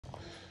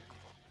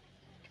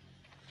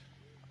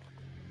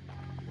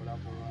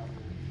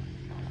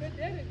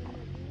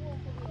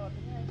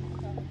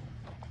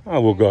I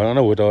woke up. I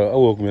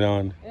woke me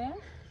down.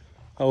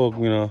 I woke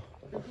me now.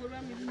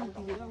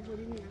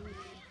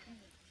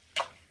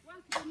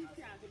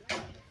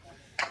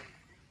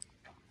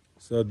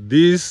 So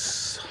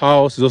this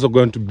house is also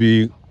going to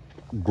be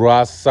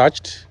grass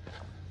thatched,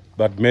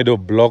 but made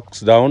of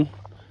blocks down.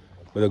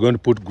 But they're going to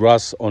put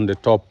grass on the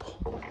top.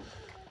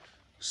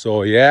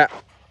 So yeah,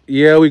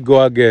 here we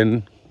go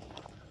again.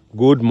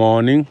 Good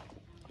morning.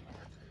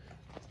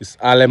 It's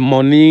early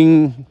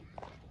morning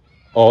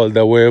all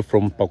the way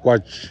from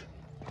Pakwach.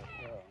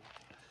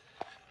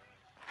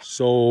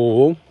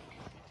 So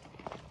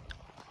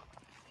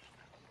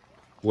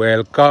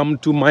welcome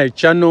to my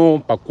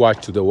channel,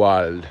 Pakwach to the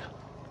world.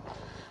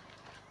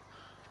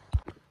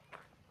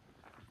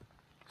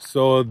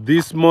 So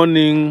this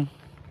morning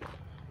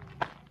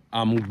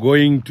I'm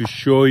going to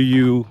show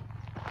you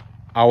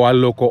our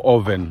local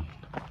oven.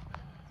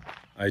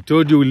 I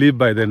told you we live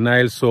by the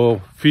Nile,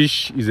 so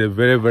fish is a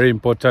very, very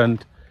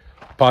important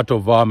part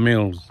of our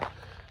meals.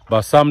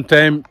 But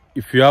sometimes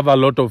if you have a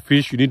lot of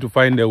fish, you need to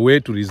find a way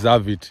to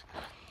reserve it.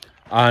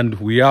 And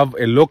we have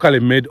a locally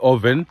made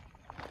oven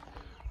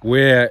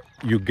where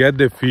you get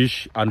the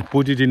fish and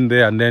put it in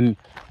there and then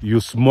you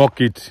smoke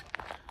it.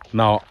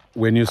 Now,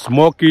 when you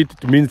smoke it,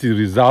 it means it's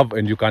reserved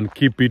and you can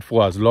keep it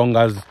for as long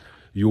as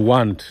you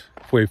want,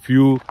 for a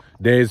few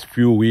days,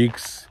 few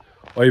weeks,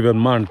 or even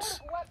months.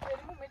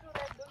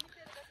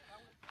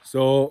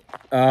 So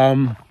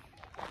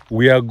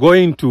we are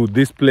going to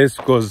this place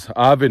because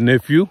I have a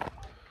nephew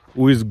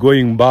who is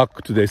going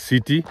back to the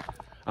city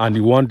and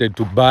he wanted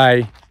to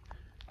buy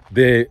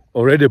the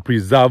already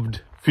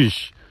preserved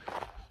fish.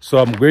 So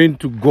I'm going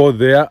to go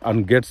there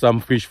and get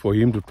some fish for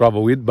him to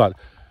travel with, but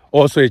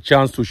also a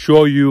chance to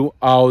show you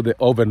how the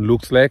oven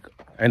looks like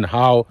and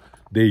how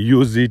they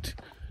use it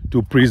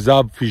to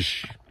preserve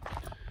fish.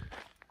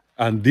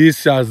 And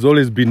this has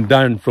always been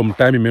done from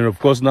time immemorial. Of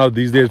course, now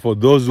these days, for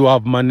those who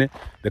have money,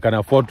 they can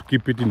afford to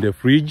keep it in the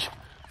fridge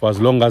for as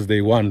long as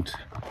they want.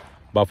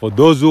 But for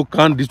those who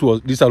can't, this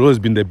has always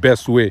been the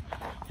best way.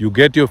 You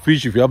get your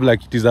fish, if you have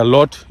like it is a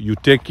lot, you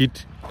take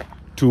it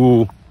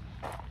to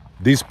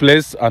this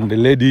place and the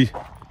lady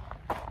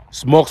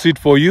smokes it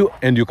for you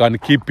and you can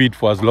keep it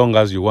for as long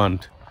as you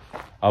want.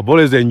 I've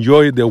always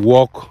enjoyed the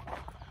walk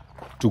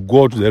to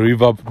go to the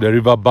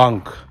river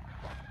bank.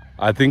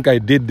 I think I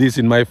did this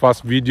in my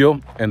first video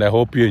and I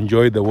hope you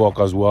enjoyed the walk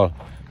as well.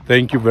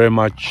 Thank you very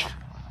much.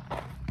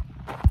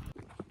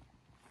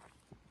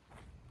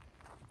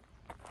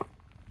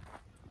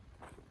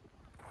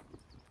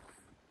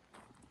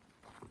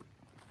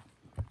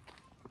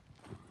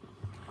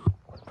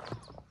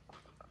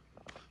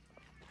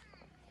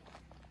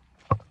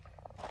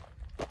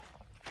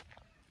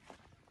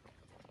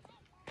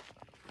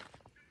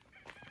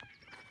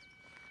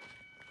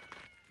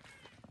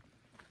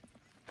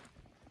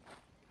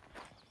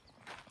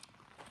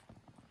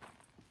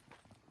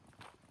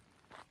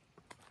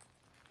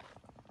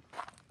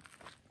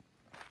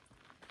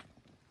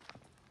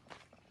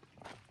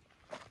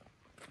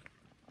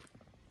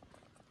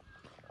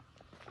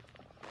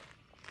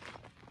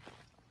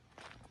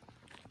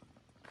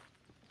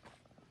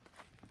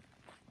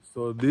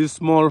 So these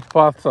small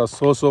paths are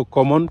so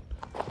common.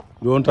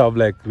 We don't have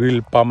like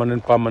real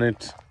permanent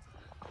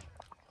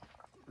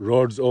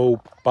roads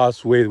or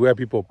pathways where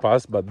people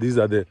pass, but these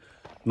are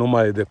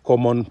normally the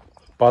common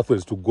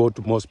pathways to go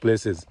to most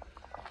places.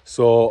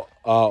 So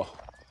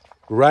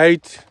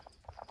right,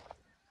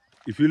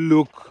 if you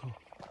look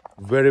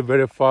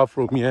very far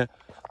from here,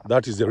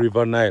 that is the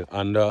River Nile,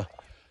 and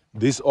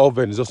this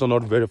oven is also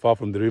not very far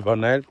from the River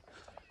Nile.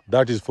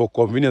 That is for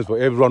convenience for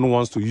everyone who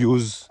wants to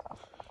use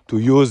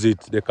it.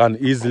 They can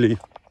easily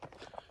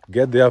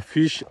get their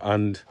fish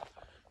and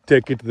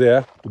take it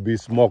there to be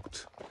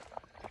smoked.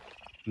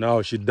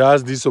 Now she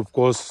does this, of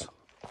course,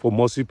 for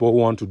most people who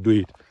want to do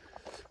it,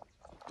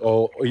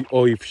 or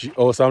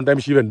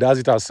sometimes she even does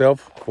it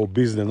herself for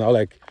business. Now,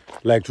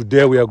 like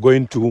today, we are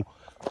going to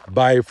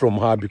buy from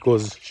her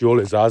because she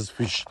always has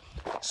fish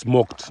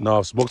smoked.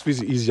 Now, smoked fish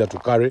is easier to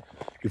carry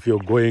if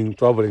you're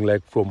traveling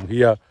like from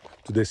here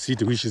to the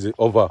city, which is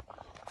over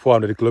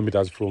 400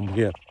 kilometers from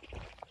here.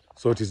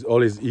 So it is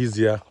always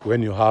easier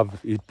when you have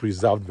it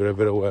preserved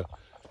very well.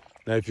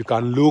 Now, if you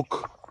can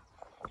look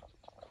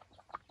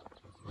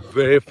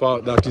very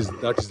far, that is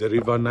the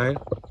River Nile.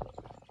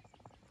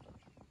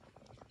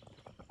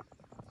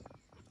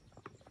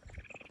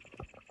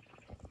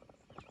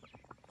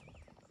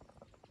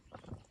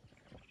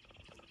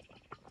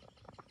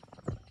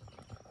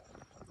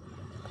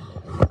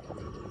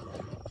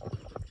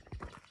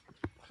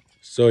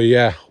 So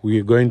yeah,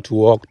 we're going to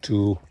walk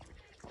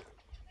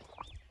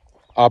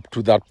up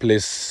to that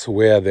place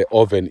where the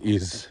oven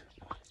is.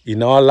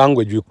 In our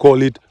language, we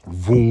call it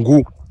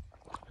Vungu.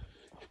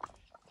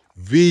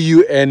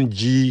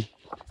 V-U-N-G-U.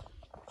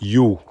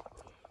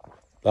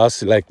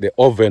 That's like the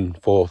oven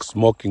for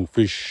smoking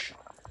fish.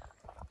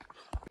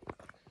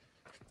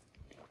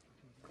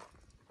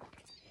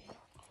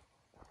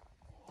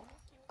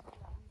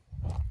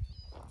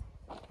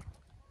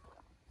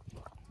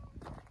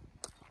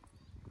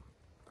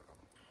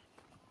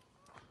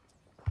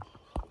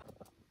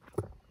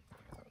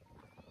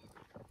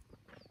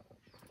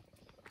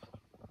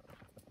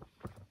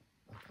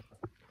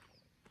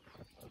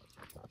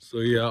 So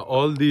yeah,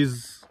 all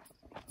these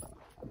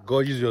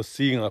gorges you're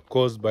seeing are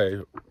caused by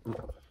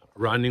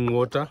running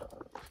water.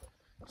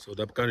 So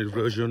that kind of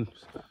erosion.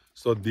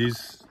 So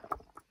these,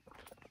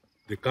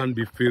 they can't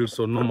be filled.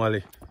 So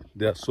normally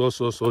they are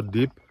so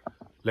deep.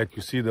 Like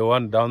you see the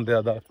one down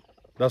there,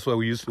 that's where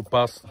we used to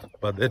pass.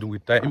 But then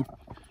with time,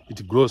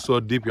 it grows so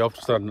deep you have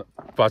to start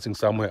passing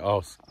somewhere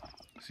else.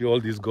 See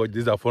all these gorges,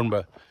 these are formed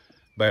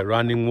by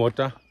running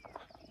water.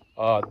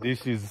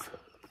 This is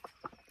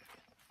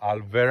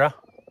aloe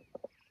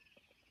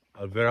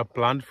vera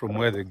plant, from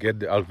where they get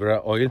the aloe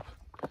vera oil.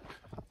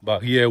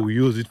 But here we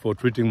use it for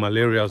treating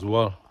malaria as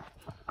well.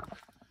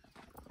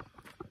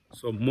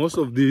 So most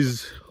of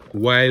these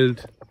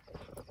wild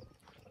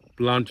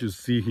plants you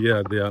see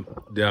here,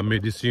 they are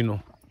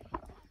medicinal,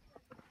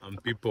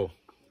 and people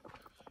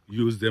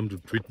use them to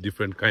treat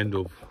different kind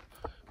of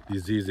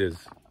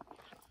diseases.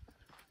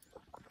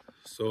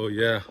 So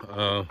yeah,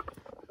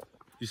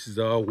 this is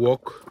our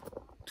walk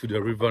to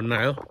the River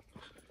Nile.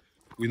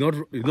 We're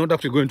not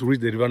actually going to reach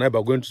the River Nile,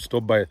 but we're going to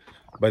stop by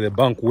the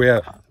bank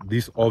where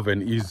this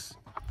oven is,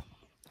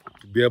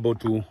 to be able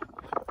to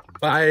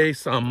buy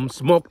some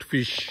smoked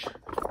fish.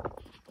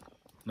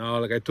 Now,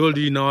 like I told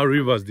you, in our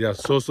rivers, there are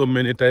so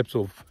many types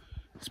of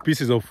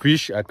species of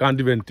fish. I can't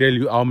even tell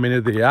you how many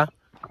there are.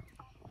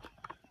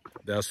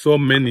 There are so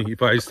many.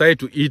 If I decide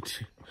to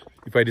eat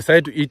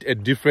a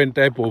different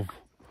type of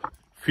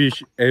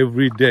fish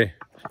every day,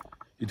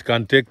 it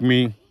can take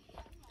me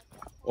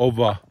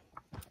over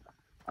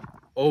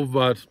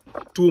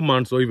 2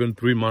 months or even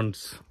 3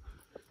 months.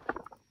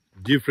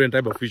 Different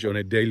type of fish on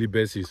a daily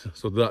basis.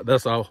 So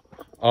that's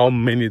how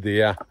many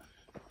they are,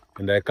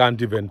 and I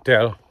can't even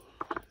tell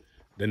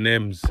the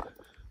names.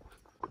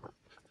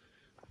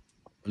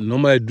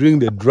 Normally during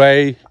the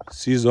dry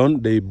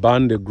season, they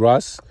burn the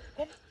grass.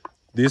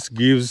 This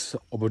gives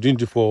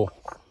opportunity for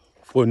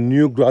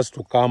new grass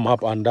to come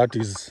up, and that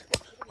is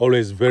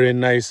always very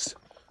nice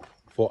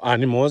for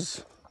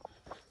animals,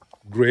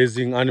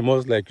 grazing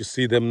animals. Like you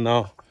see them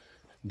now,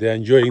 they're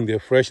enjoying the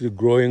freshly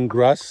growing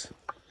grass.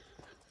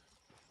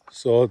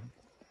 So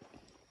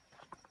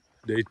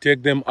they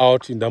take them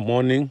out in the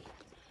morning,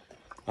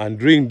 and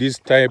during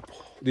this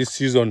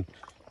season,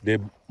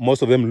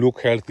 most of them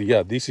look healthy.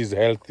 Yeah, this is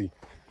healthy.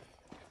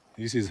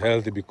 This is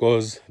healthy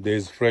because there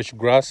is fresh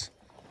grass,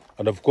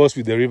 and of course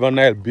with the River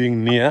Nile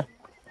being near,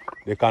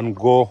 they can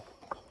go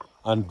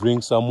and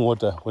drink some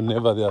water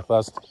whenever they are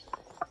thirsty.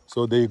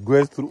 So they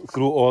go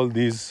through all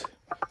these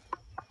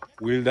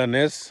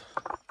wilderness,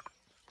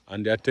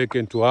 and they are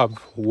taken to have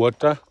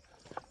water,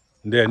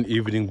 then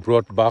evening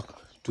brought back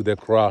to the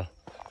kraal.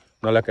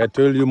 Now, like I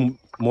told you,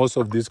 most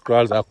of these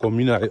kraals are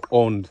communally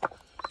owned.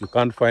 You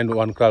can't find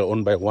one kraal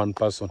owned by one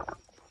person.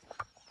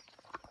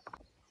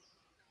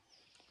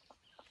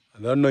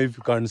 I don't know if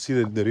you can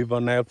see the River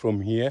Nile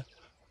from here,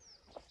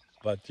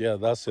 but yeah,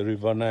 that's the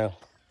River Nile.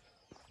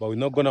 But we're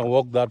not gonna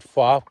walk that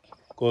far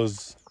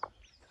because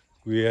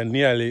we are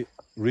nearly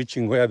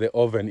reaching where the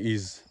oven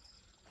is.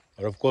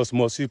 But of course,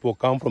 most people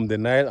come from the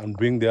Nile and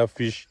bring their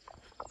fish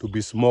to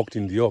be smoked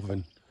in the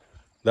oven.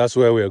 That's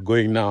where we're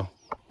going now.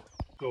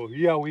 So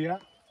here we are.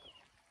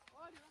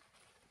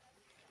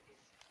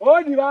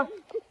 Oh, Diva!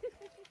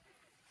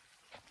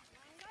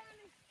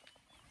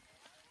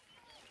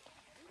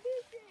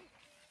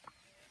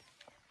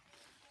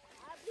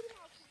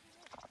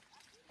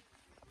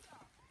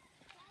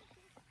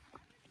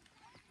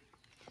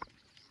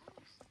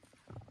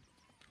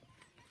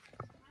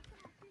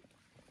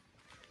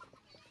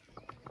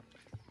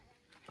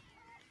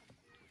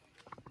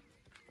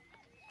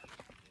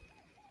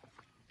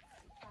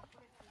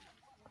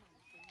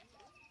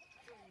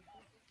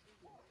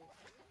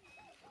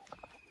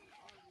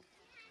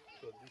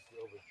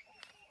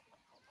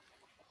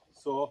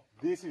 So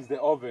this is the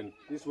oven.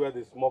 This is where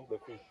they smoke the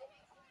fish.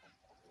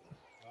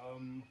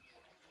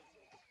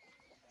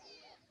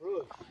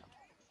 Rose,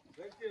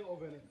 let's get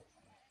oven.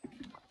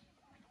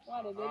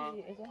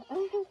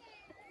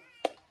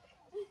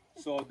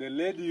 So the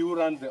lady who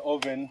runs the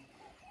oven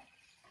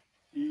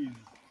is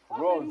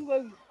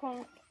Rose,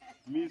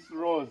 Miss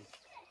Rose.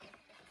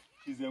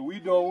 She's a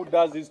widow who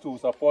does this to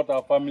support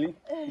her family.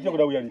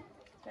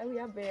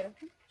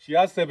 She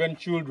has 7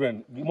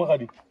 children.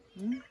 Magadi.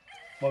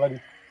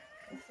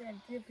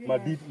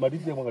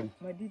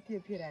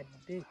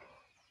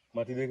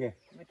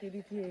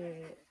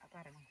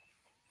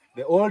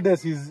 The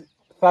oldest is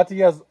 30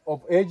 years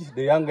of age,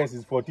 the youngest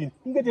is 14.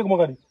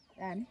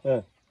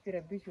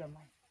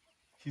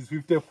 She's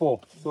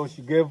 54, so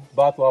she gave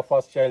birth to her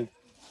first child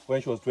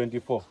when she was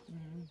 24.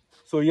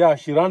 So yeah,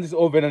 she runs this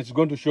oven and she's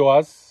going to show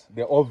us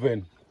the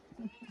oven.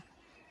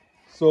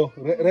 So,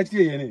 right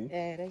here,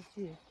 right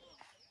here.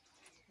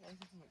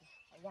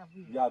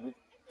 Yeah, the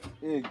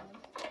egg.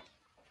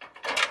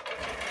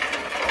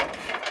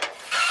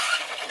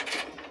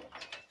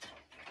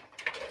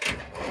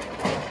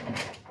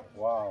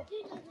 Wow.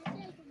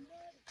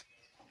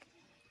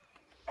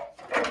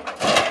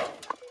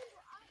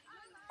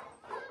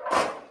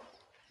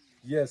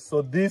 Yes,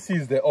 so this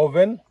is the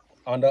oven,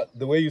 and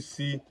the way you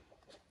see,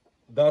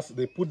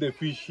 they put the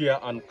fish here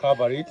and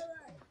cover it,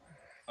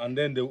 and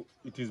then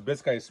it is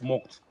basically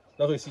smoked.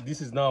 That's why you see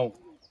this is now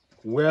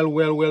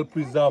well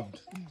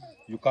preserved.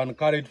 You can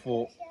carry it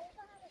for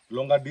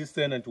longer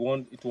distance and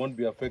it won't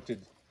be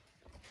affected.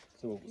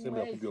 So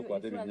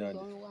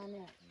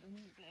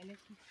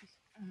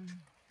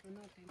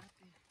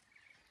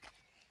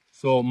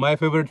so my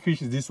favorite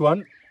fish is this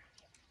one,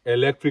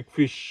 electric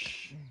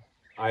fish.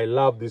 I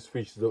love this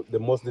fish, the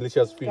most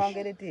delicious fish.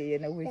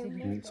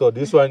 So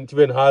this one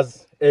even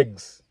has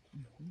eggs.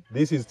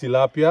 This is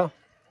tilapia,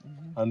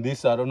 and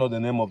this, I don't know the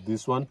name of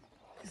this one.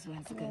 This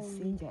one's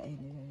Kasinja.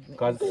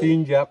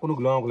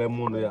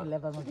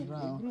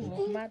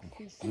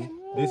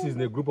 This is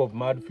the group of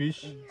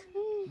mudfish.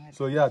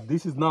 So yeah,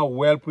 this is now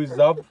well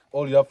preserved.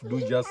 All you have to do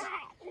is just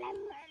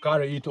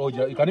carry it, or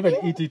you can even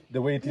eat it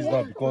the way it is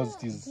now because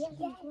it is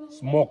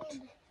smoked.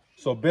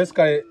 So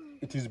basically,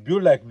 it is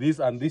built like this,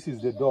 and this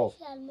is the door.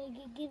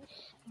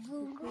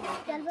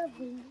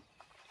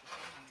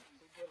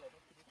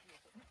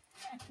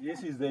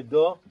 This is the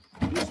door.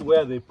 This is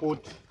where they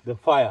put the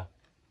fire.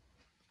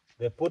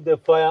 They put the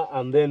fire,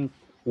 and then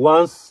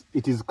once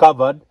it is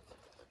covered,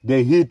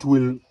 the heat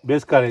will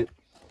basically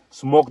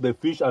smoke the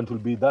fish and it will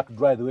be that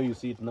dry the way you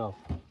see it now.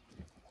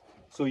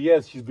 So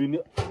yes, she's been.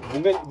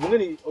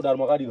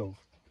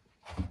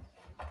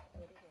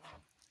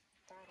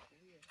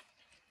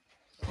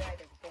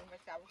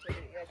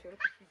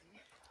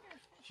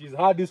 She's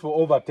had this for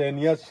over 10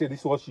 years. This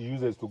is what she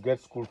uses to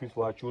get school fees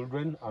for her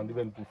children and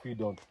even to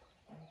feed on.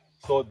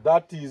 So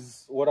that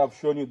is what I've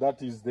shown you.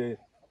 That is the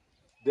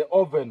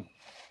oven,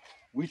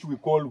 which we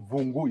call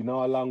Vungu in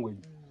our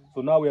language.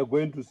 So now we are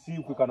going to see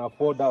if we can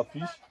afford that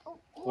fish.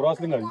 For us,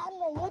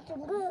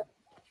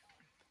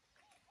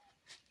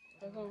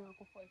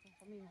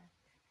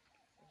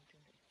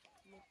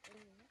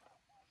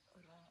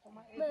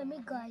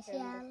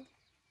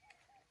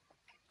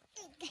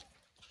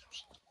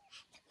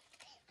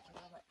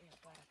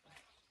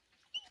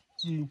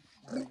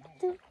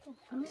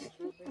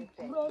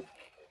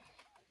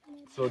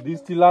 so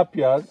these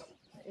tilapias,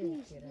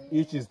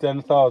 each is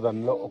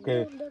 10,000.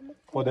 Okay,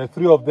 for the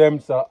three of them,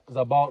 it's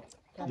about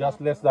just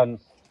less than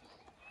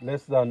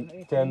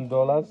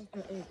 $10.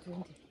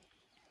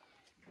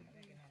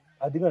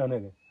 I think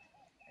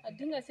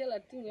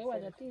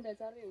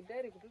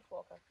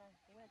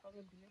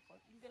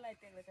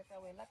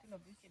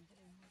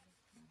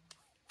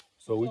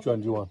so which one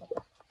do you want? Go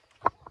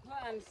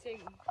and see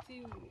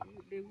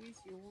the wish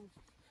you want.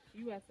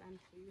 Yours and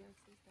for your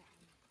sister.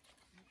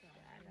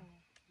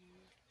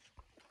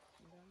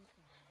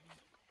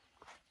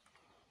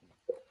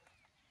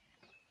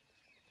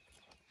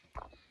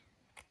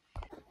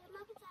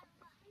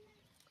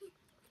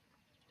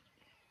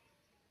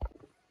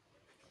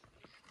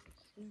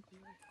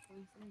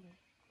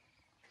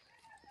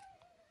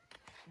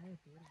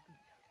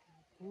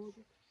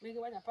 Make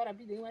it a para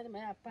bidding, what am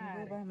I a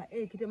para?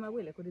 Eh, kita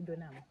mawele ko dito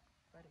namo.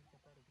 Para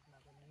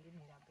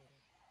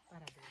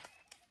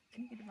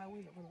kita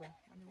mawele ko ba?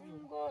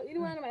 Go, ini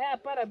wana maya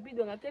para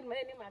bidding ngaken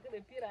maya ni mate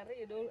be pira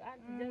re do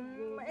anti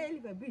jango. Ma eli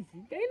ba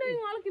busy. Kay no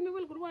yung alki mi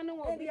wel ko wana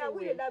ngo. Eh, ya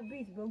wele da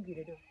busy bo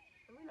gire do.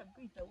 Wele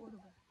busy da wodo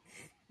ba.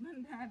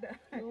 Man nada.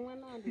 No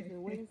wana do the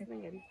way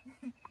ngari.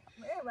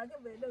 Ma eh ba ke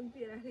be do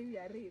pira re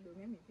ya re do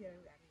ngemi pira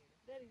re.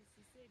 That is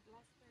to say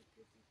last time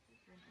 50.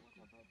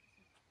 What about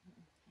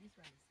this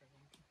one is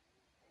 17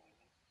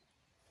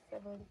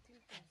 plus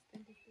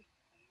 22.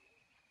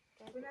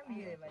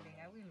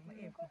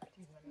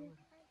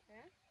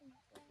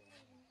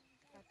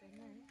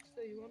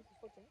 So you want to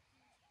photo?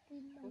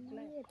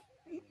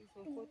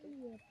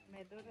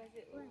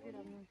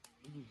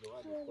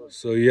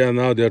 So yeah,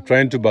 now they're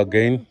trying to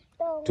bargain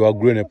to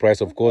agree on a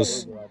price. Of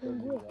course,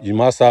 you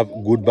must have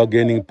good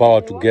bargaining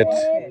power to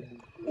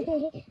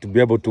be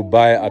able to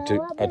buy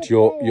at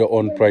your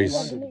own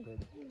price.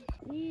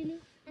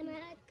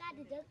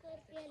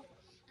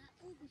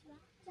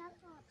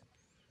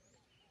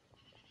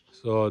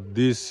 So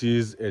this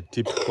is a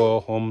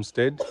typical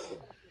homestead.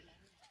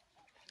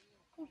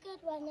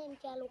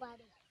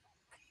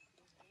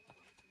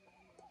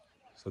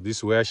 So this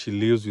is where she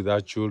lives with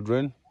her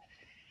children,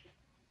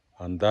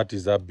 and that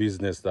is her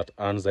business that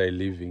earns her a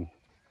living.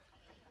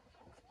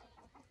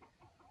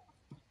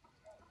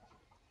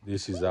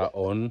 This is her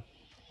own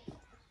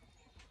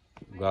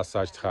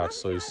grass-thatched hut.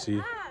 So you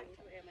see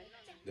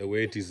the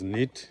way it is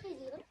neat.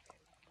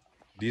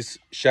 This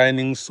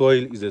shining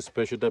soil is a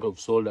special type of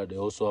soil that they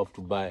also have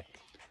to buy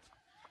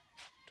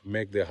to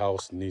make the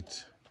house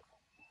neat.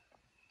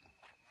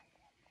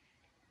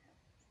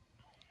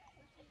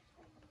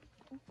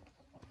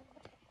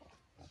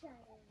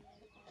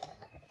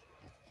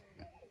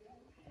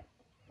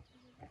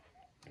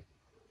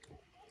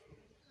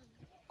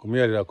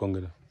 Kumia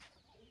kongera.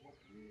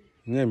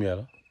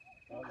 Ngemiala.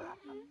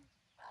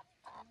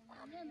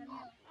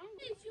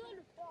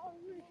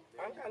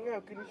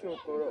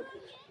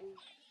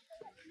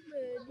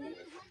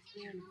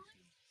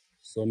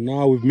 So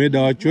now we've made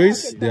our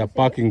choice. They are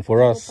parking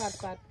for us.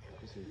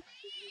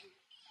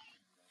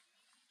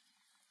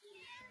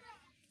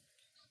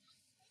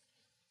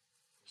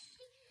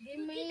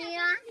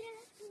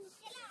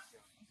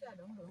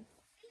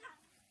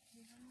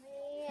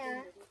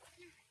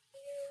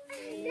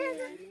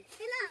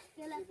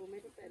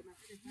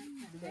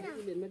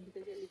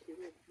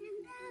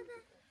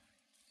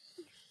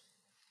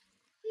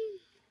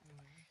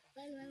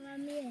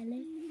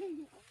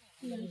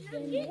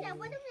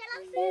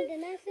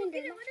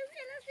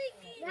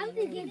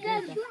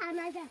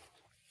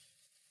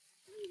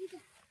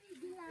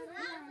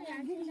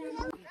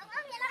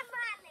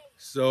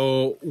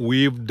 So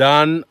we've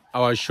done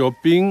our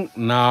shopping,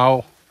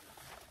 now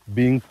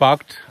being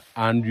packed,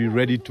 and we're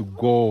ready to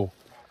go.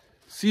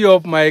 See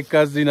off my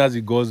cousin as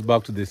he goes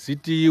back to the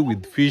city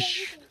with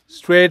fish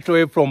straight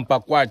away from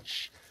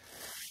Pakwach.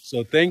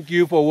 So thank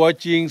you for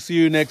watching. See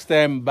you next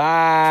time.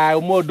 Bye.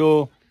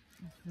 Umodo.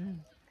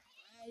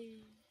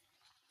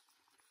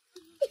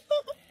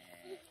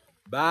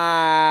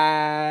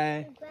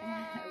 Bye.